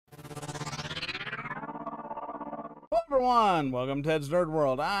Everyone, welcome to Ted's Nerd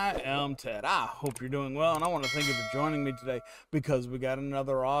World. I am Ted. I hope you're doing well, and I want to thank you for joining me today because we got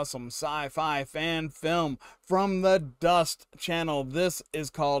another awesome sci-fi fan film from the Dust channel. This is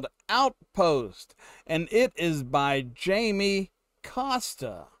called Outpost, and it is by Jamie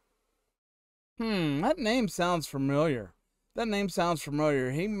Costa. That name sounds familiar.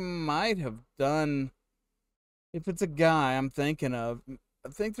 He might have done, if it's a guy I'm thinking of, I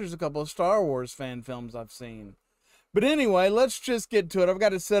think there's a couple of Star Wars fan films I've seen. But anyway, let's just get to it. I've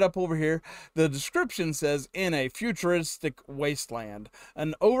got it set up over here. The description says, in a futuristic wasteland,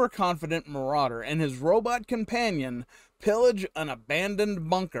 an overconfident marauder and his robot companion pillage an abandoned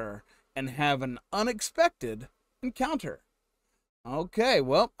bunker and have an unexpected encounter. Okay,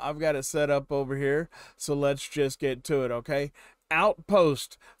 well, I've got it set up over here, so let's just get to it, okay?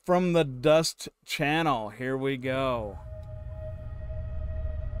 Outpost from the Dust channel. Here we go.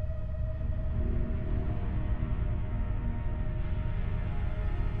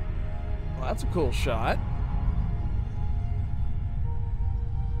 Well, that's a cool shot.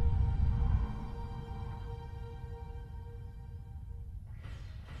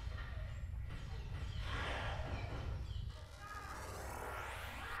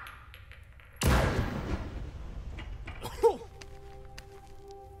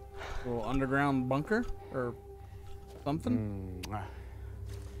 Little underground bunker or something.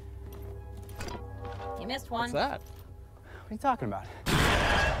 You missed one. What's that? What are you talking about?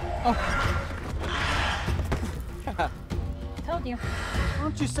 Oh. Told you. Why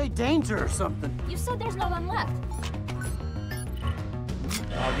don't you say danger or something? You said there's no one left.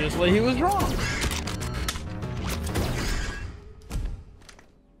 Obviously, he was wrong.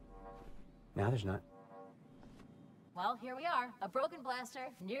 Now there's not. Well, here we are. A broken blaster,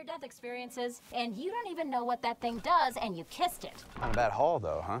 near-death experiences, and you don't even know what that thing does, and you kissed it. Not a bad haul,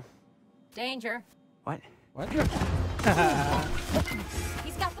 though, huh? Danger. What? What? He's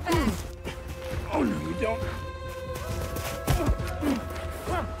got the bag. Oh, no, you don't.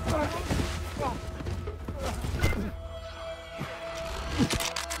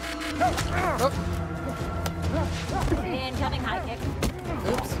 Incoming high kick.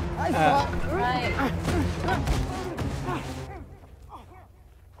 Oops. Right.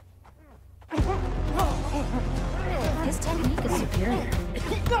 His technique is superior.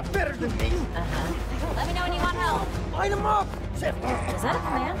 He's not better than me. Let me know when you want help. Light him up. Sif. Is that a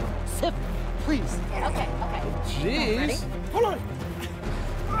command? Sif, please. Okay. Jeez. Ready? Hold on.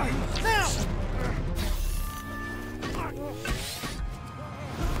 Now.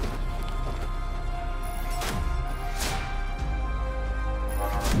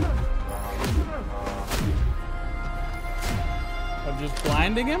 I'm just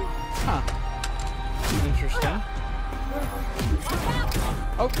blinding him? Huh. Interesting.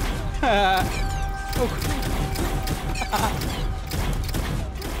 Oh. Oh.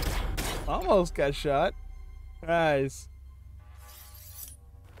 Almost got shot. Nice.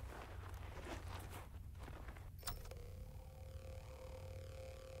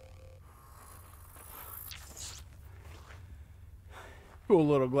 Cool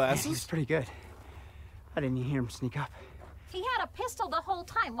little He's glasses. pretty good. I didn't hear him sneak up. He had a pistol the whole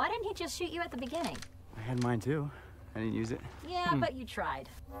time. Why didn't he just shoot you at the beginning? I had mine, too. I didn't use it. Yeah, but you tried.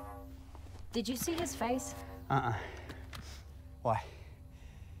 Did you see his face? Why?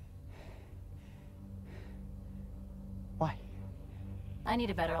 Why? I need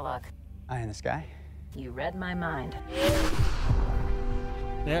a better look. Eye in the sky? You read my mind.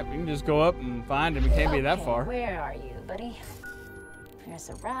 Yep, you can just go up and find him. It can't be that Okay, far. Where are you, buddy? There's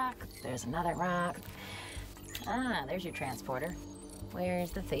a rock. There's another rock. Ah, there's your transporter.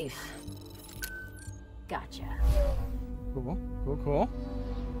 Where's the thief? Gotcha. Cool. All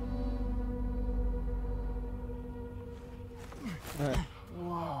right.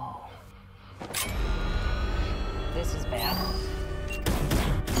 Whoa. This is bad.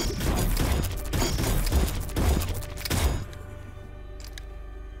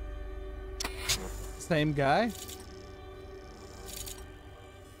 Same guy,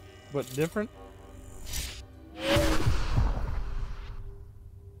 but different.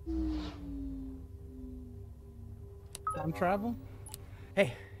 Time travel?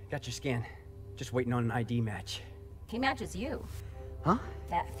 Hey, got your scan. Just waiting on an ID match. He matches you. Huh?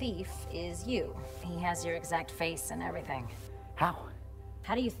 That thief is you. He has your exact face and everything. How?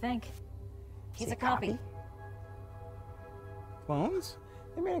 How do you think? He's Is a he copy. Clones?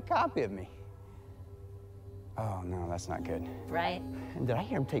 They made a copy of me. Oh, no, that's not good. Right? And did I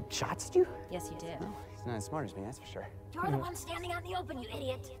hear him take shots at you? Yes, you did. He's not as smart as me, that's for sure. You're the one standing out in the open, you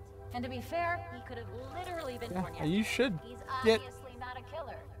idiot. And to be fair, he could have literally been born Yeah, yesterday. you should He's get obviously not a a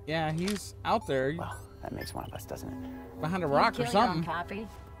killer. Yeah, he's out there Well, that makes one of us, doesn't it? behind a You rock or kill your own something. copy.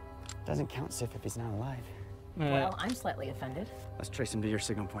 Doesn't count, Sif, if he's not alive. Well, I'm slightly offended. Let's trace him to your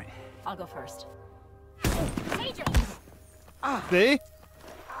signal point. I'll go first. Major! See?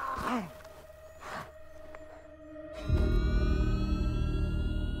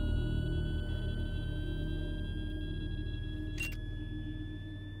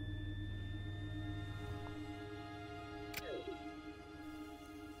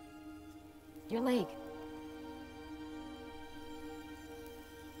 Your leg.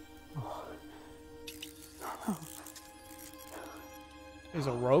 He's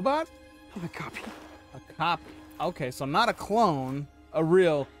a robot? I'm a copy. A copy. Okay, so not a clone, a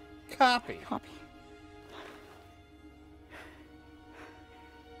real copy. Copy.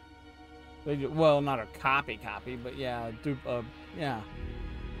 Well, not a copy, but yeah, yeah.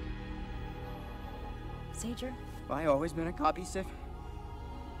 Sager? Have I always been a copy, Sif?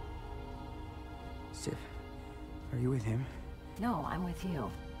 Sif, are you with him? No, I'm with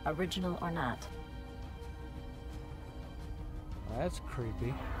you. Original or not. That's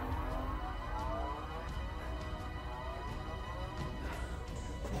creepy.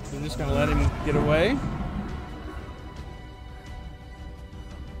 We're just gonna let him get away.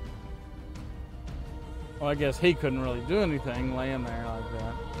 Well, I guess he couldn't really do anything laying there like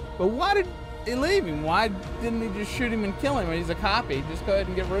that. But why did he leave him? Why didn't he just shoot him and kill him? He's a copy. Just go ahead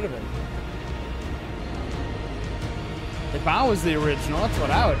and get rid of him. If I was the original, that's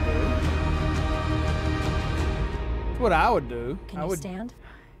what I would do. That's what I would do. Can you stand?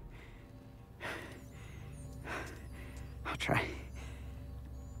 I'll try.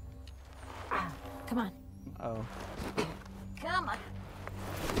 Come on. Oh. Come on.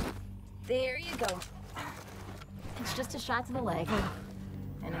 There you go. It's just a shot to the leg.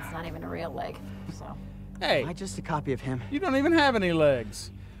 And it's not even a real leg, so. Hey, Am I just a copy of him? you don't even have any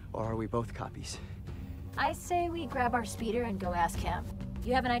legs. Or are we both copies? I say we grab our speeder and go ask him.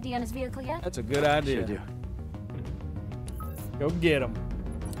 You have an ID on his vehicle yet? That's a good idea. Sure do. Go get him.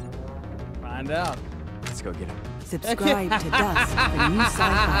 Find out. Let's go get him. Subscribe to Dust for new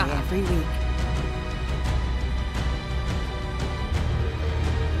sci-fi every week.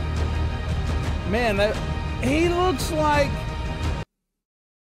 Man, he looks like...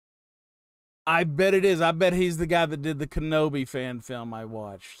 I bet it is. I bet he's the guy that did the Kenobi fan film I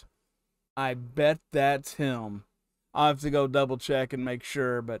watched. I bet that's him. I'll have to go double check and make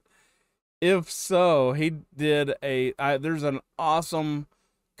sure, but if so, he did there's an awesome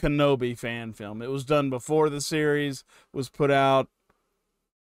Kenobi fan film. It was done before the series was put out,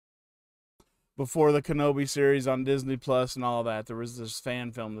 before the Kenobi series on Disney Plus and all that. There was this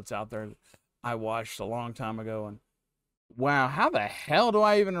fan film that's out there that I watched a long time ago, and wow, how the hell do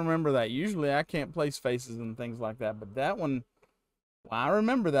I even remember that? Usually I can't place faces and things like that, but that one, well, I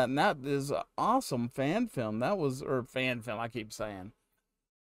remember that, and that is an awesome fan film. That was, or fan film, I keep saying.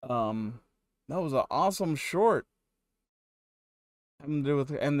 That was an awesome short. Having to do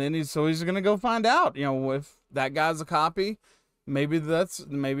with, and then he's gonna go find out, you know, if that guy's a copy. Maybe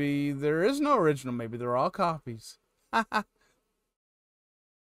there is no original. Maybe they're all copies.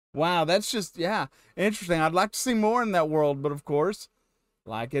 Wow, that's just, yeah, interesting. I'd like to see more in that world, but of course,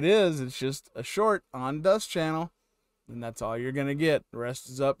 like it is, it's just a short on Dust Channel, and that's all you're going to get. The rest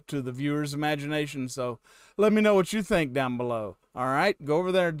is up to the viewer's imagination, so let me know what you think down below. All right, go over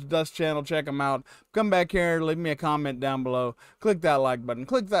there to Dust Channel, check them out. Come back here, leave me a comment down below. Click that like button,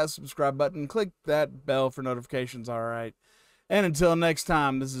 click that subscribe button, click that bell for notifications, all right? And until next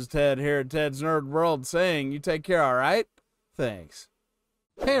time, this is Ted here at Ted's Nerd World saying you take care, all right? Thanks.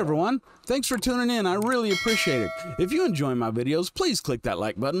 Hey everyone, thanks for tuning in. I really appreciate it. If you enjoy my videos, please click that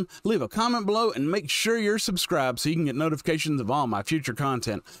like button, leave a comment below, and make sure you're subscribed so you can get notifications of all my future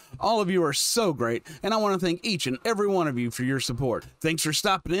content. All of you are so great, and I want to thank each and every one of you for your support. Thanks for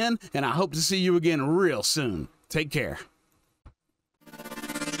stopping in, and I hope to see you again real soon. Take care.